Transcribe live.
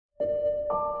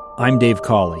I'm Dave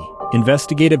Cawley,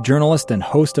 investigative journalist and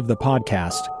host of the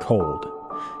podcast Cold.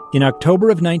 In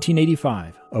October of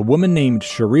 1985, a woman named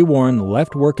Sheree Warren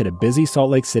left work at a busy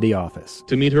Salt Lake City office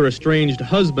to meet her estranged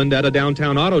husband at a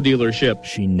downtown auto dealership.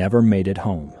 She never made it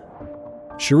home.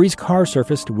 Sheree's car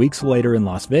surfaced weeks later in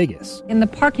Las Vegas. In the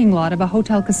parking lot of a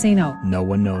hotel casino. No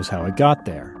one knows how it got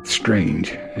there. Strange.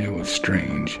 It was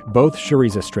strange. Both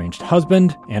Sheree's estranged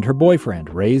husband and her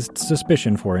boyfriend raised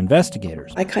suspicion for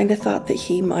investigators. I kind of thought that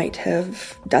he might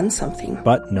have done something.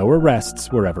 But no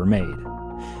arrests were ever made.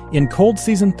 In Cold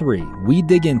Season 3, we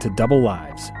dig into double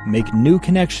lives, make new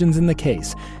connections in the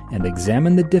case, and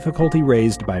examine the difficulty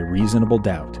raised by reasonable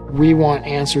doubt. We want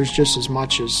answers just as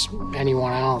much as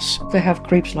anyone else. They have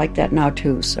creeps like that now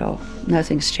too, so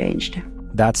nothing's changed.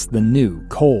 That's the new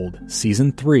Cold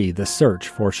Season 3, The Search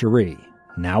for Sheree,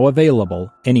 now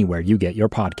available anywhere you get your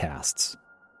podcasts.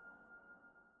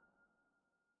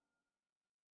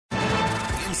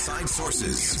 Inside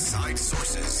Sources. Inside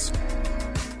Sources.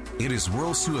 It is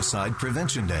World Suicide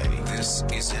Prevention Day. This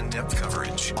is in-depth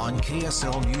coverage on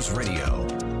KSL News Radio.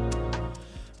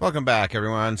 Welcome back,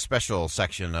 everyone. Special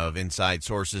section of Inside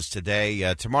Sources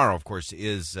today. Tomorrow, of course,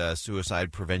 is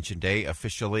Suicide Prevention Day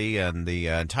officially, and the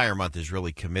entire month is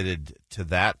really committed to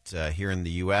that here in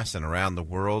the U.S. and around the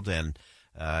world. And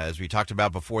as we talked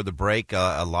about before the break,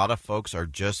 a lot of folks are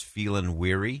just feeling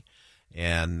weary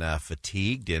and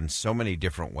fatigued in so many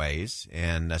different ways.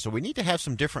 And so we need to have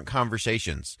some different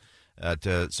conversations,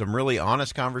 some really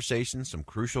honest conversations, some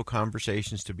crucial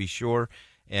conversations to be sure.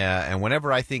 And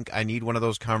whenever I think I need one of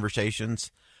those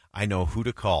conversations, I know who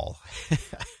to call.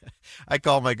 I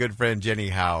call my good friend Jenny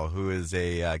Howe, who is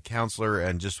a counselor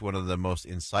and just one of the most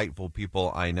insightful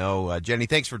people I know. Jenny,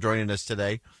 thanks for joining us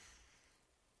today.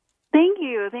 Thank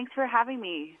you. Thanks for having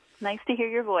me. Nice to hear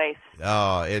your voice.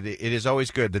 Oh, it is always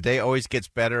good. The day always gets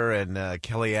better, and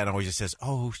Kellyanne always just says,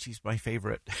 "Oh, she's my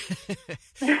favorite."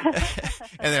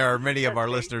 And there are many of our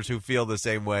listeners who feel the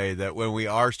same way, that when we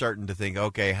are starting to think,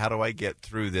 okay, how do I get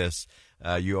through this?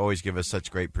 You always give us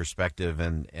such great perspective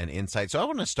and insight. So I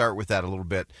want to start with that a little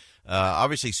bit.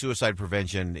 Obviously, suicide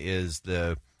prevention is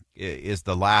the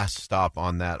last stop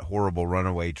on that horrible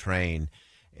runaway train.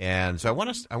 And so I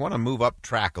want to move up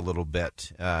track a little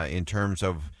bit in terms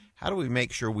of how do we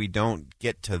make sure we don't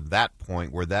get to that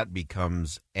point where that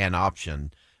becomes an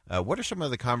option? What are some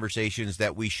of the conversations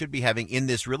that we should be having in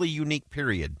this really unique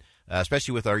period,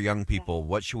 especially with our young people?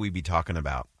 What should we be talking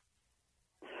about?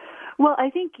 Well,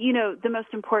 I think, the most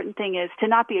important thing is to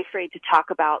not be afraid to talk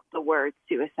about the word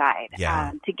suicide,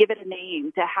 to give it a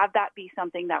name, to have that be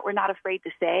something that we're not afraid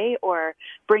to say or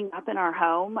bring up in our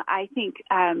home. I think,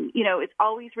 it's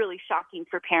always really shocking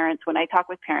for parents when I talk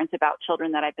with parents about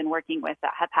children that I've been working with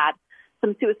that have had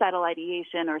some suicidal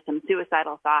ideation or some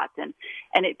suicidal thoughts. And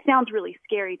it sounds really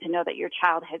scary to know that your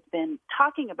child has been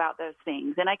talking about those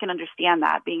things. And I can understand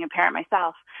that, being a parent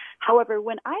myself. However,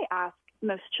 when I ask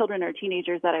most children or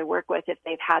teenagers that I work with, if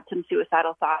they've had some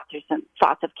suicidal thoughts or some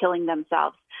thoughts of killing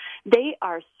themselves, they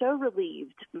are so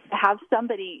relieved to have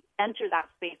somebody enter that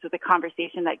space with a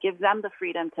conversation that gives them the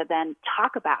freedom to then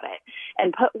talk about it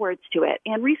and put words to it.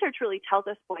 And research really tells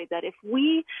us, Boyd, that if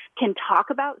we can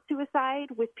talk about suicide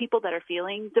with people that are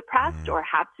feeling depressed or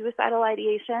have suicidal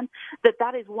ideation,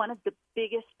 that is one of the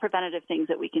biggest preventative things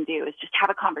that we can do, is just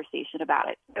have a conversation about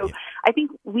it. So I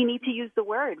think we need to use the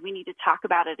word. We need to talk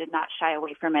about it and not shy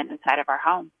away from it inside of our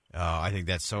home. I think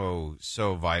that's so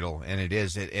vital, and it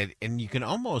is. And you can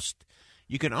almost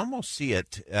see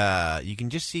it. You can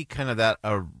just see kind of that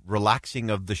relaxing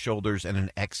of the shoulders and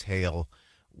an exhale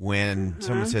when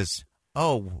someone says,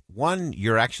 "Oh, one,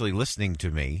 you're actually listening to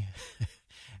me.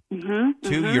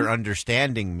 Two, you're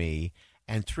understanding me,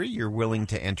 and three, you're willing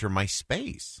to enter my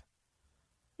space."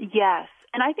 Yes.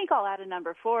 And I think I'll add a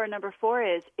number 4. Number 4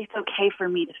 is, it's okay for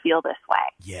me to feel this way.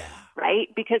 Yeah. Right?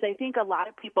 Because I think a lot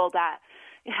of people that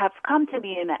have come to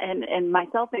me, and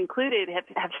myself included,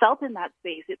 have felt in that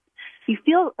space. You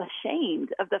feel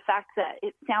ashamed of the fact that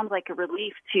it sounds like a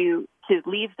relief to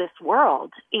leave this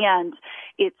world. And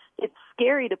it's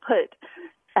scary to put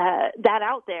that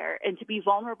out there and to be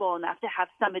vulnerable enough to have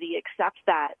somebody accept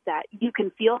that you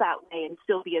can feel that way and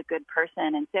still be a good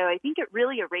person. And so I think it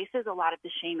really erases a lot of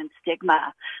the shame and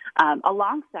stigma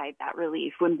alongside that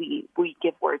relief when we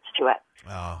give words to it.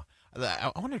 Oh,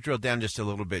 I want to drill down just a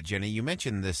little bit, Jenny. You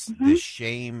mentioned this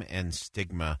shame and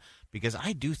stigma, because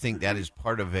I do think that is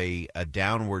part of a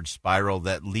downward spiral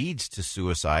that leads to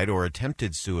suicide or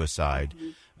attempted suicide,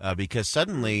 because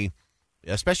suddenly,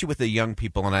 especially with the young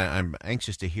people, and I'm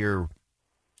anxious to hear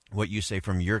what you say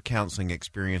from your counseling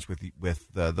experience with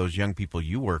those young people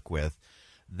you work with,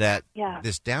 that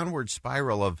this downward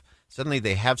spiral of suddenly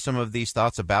they have some of these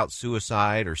thoughts about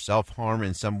suicide or self-harm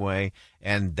in some way,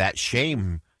 and that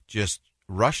shame just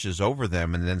rushes over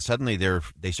them, and then suddenly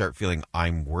they start feeling,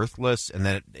 I'm worthless, and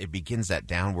then it begins that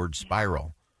downward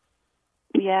spiral.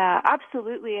 Yeah,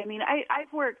 absolutely. I mean,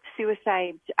 I've worked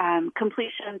suicide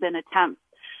completions and attempts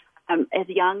as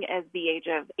young as the age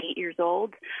of 8 years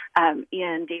old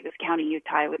in Davis County,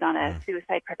 Utah. I was on a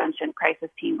suicide prevention crisis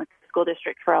team with the school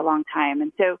district for a long time.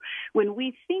 And so when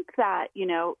we think that,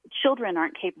 children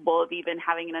aren't capable of even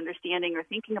having an understanding or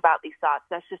thinking about these thoughts,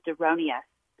 that's just erroneous.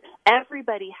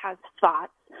 Everybody has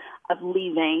thoughts of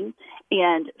leaving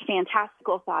and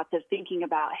fantastical thoughts of thinking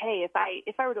about, hey, if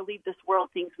I were to leave this world,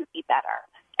 things would be better.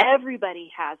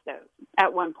 Everybody has those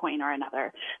at one point or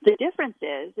another. The difference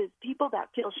is people that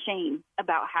feel shame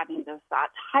about having those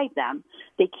thoughts hide them.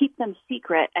 They keep them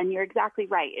secret, and you're exactly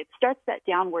right. It starts that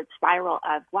downward spiral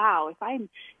of, wow, if I'm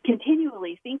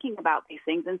continually thinking about these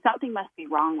things, then something must be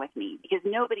wrong with me because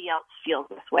nobody else feels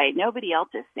this way. Nobody else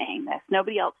is saying this.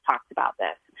 Nobody else talks about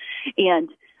this. And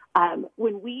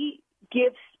when we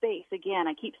give space, again,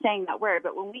 I keep saying that word,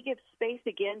 but when we give space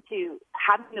again to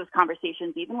having those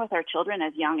conversations, even with our children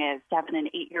as young as 7 and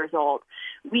 8 years old,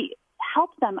 we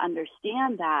help them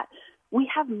understand that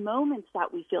we have moments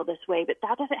that we feel this way, but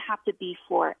that doesn't have to be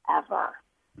forever,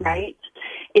 right?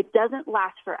 It doesn't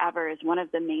last forever is one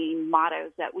of the main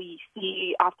mottos that we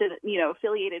see often,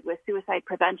 affiliated with suicide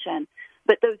prevention.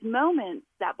 But those moments,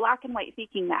 that black and white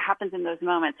thinking that happens in those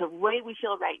moments, the way we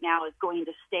feel right now is going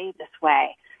to stay this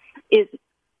way, is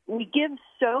we give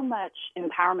so much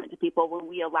empowerment to people when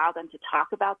we allow them to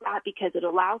talk about that, because it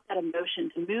allows that emotion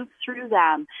to move through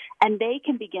them, and they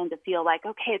can begin to feel like,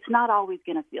 okay, it's not always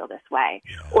going to feel this way,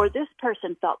 or this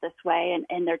person felt this way,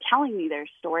 and they're telling me their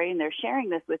story, and they're sharing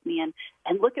this with me, and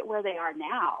look at where they are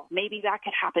now. Maybe that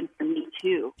could happen for me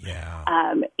too. Yeah.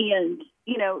 And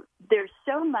there's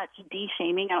so much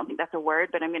de-shaming. I don't think that's a word,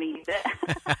 but I'm going to use it.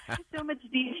 So much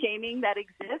de-shaming that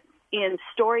exists in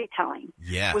storytelling.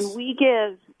 Yes. When we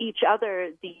give each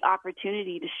other the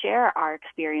opportunity to share our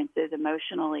experiences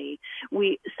emotionally,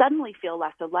 we suddenly feel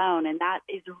less alone, and that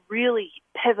is really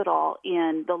pivotal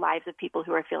in the lives of people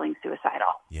who are feeling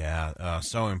suicidal. Yeah,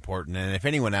 so important. And if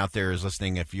anyone out there is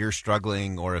listening, if you're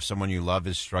struggling or if someone you love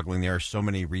is struggling, there are so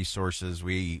many resources.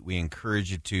 We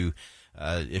encourage you to,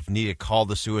 if needed, call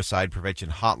the Suicide Prevention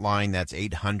Hotline. That's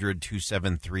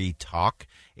 800-273-TALK,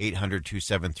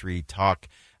 800-273-TALK.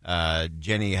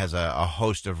 Jenny has a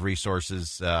host of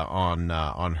resources on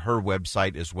her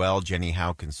website as well,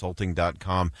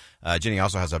 jennyhowconsulting.com. Jenny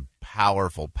also has a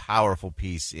powerful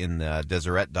piece in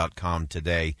Deseret.com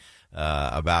today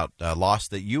about loss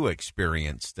that you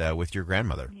experienced with your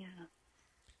grandmother. Yeah.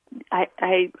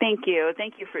 I thank you.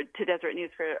 Thank you to Deseret News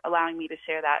for allowing me to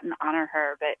share that and honor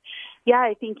her. But yeah,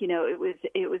 I think, it was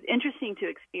interesting to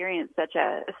experience such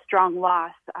a strong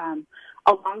loss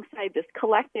alongside this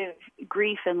collective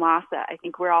grief and loss that I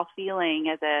think we're all feeling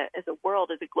as a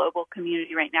world, as a global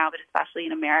community right now, but especially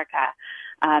in America.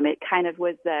 It kind of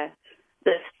was the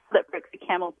that broke the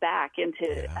camel's back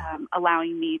into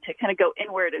allowing me to kind of go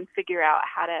inward and figure out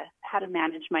how to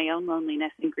manage my own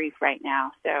loneliness and grief right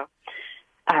now. So.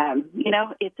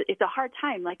 It's a hard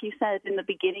time. Like you said in the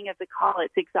beginning of the call,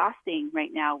 it's exhausting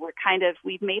right now.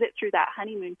 We've made it through that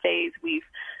honeymoon phase. We've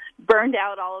burned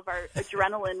out all of our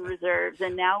adrenaline reserves,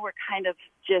 and now we're kind of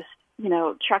just,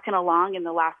 trucking along in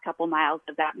the last couple miles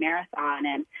of that marathon.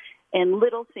 And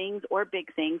little things or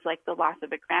big things like the loss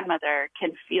of a grandmother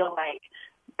can feel like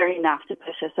they're enough to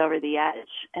push us over the edge.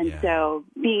 And so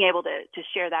being able to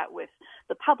share that with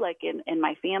the public and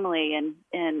my family and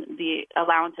the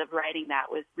allowance of writing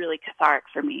that was really cathartic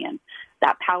for me. And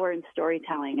that power in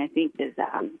storytelling, I think,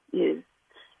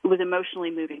 was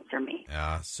emotionally moving for me.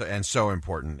 So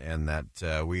important, and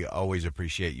that we always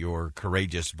appreciate your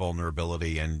courageous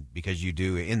vulnerability, and because you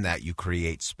do, in that you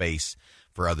create space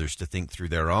for others to think through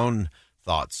their own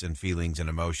thoughts and feelings and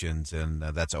emotions, and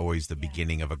that's always the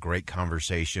beginning of a great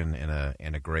conversation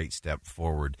and a great step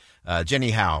forward.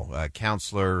 Jenny Howe,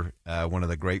 counselor, one of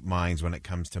the great minds when it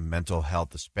comes to mental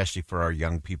health, especially for our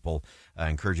young people.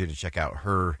 I encourage you to check out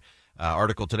her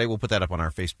article today. We'll put that up on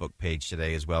our Facebook page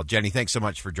today as well. Jenny, thanks so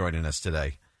much for joining us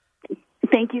today.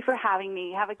 Thank you for having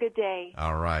me. Have a good day.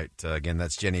 All right. Again,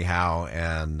 that's Jenny Howe.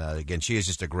 And again, she is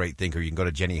just a great thinker. You can go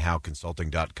to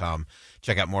jennyhowconsulting.com,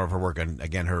 check out more of her work. And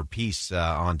again, her piece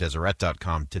on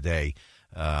Deseret.com today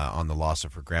on the loss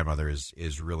of her grandmother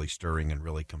is really stirring and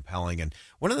really compelling. And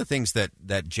one of the things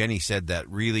that Jenny said that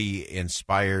really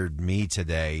inspired me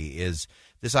today is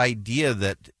this idea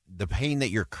that the pain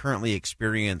that you're currently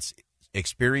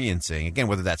experiencing, again,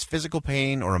 whether that's physical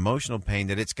pain or emotional pain,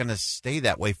 that it's going to stay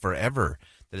that way forever,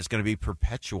 that it's going to be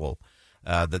perpetual.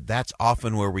 that's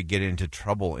often where we get into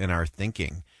trouble in our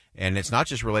thinking. And it's not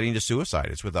just relating to suicide.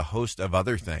 It's with a host of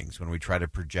other things when we try to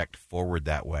project forward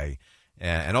that way.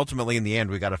 And ultimately, in the end,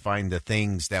 we got to find the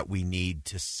things that we need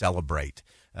to celebrate.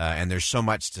 And there's so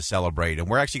much to celebrate. And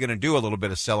we're actually going to do a little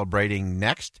bit of celebrating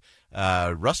next.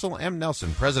 Russell M.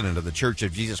 Nelson, president of the Church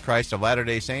of Jesus Christ of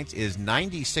Latter-day Saints, is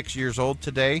 96 years old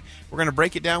today. We're going to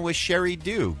break it down with Sherry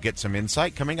Dew. Get some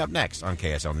insight coming up next on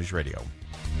KSL News Radio.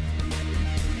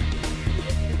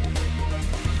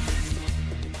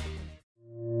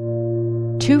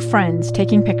 Two friends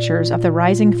taking pictures of the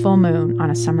rising full moon on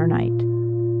a summer night.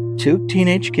 Two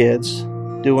teenage kids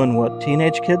doing what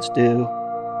teenage kids do.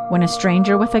 When a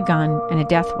stranger with a gun and a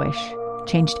death wish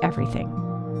changed everything.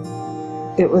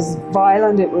 It was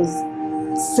violent, it was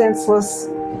senseless,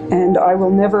 and I will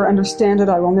never understand it,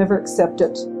 I will never accept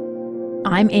it.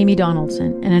 I'm Amy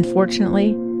Donaldson, and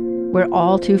unfortunately, we're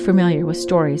all too familiar with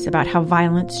stories about how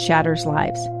violence shatters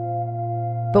lives.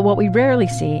 But what we rarely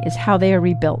see is how they are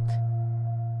rebuilt.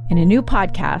 In a new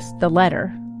podcast, The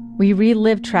Letter, we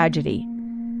relive tragedy,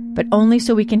 but only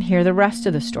so we can hear the rest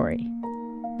of the story.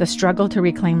 The struggle to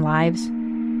reclaim lives,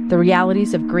 the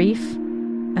realities of grief,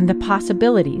 and the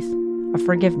possibilities of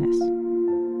forgiveness.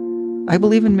 I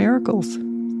believe in miracles.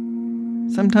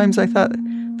 Sometimes I thought,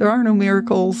 there are no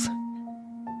miracles.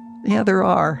 Yeah, there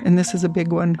are, and this is a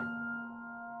big one.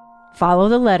 Follow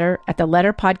The Letter at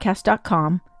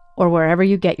theletterpodcast.com or wherever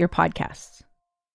you get your podcasts.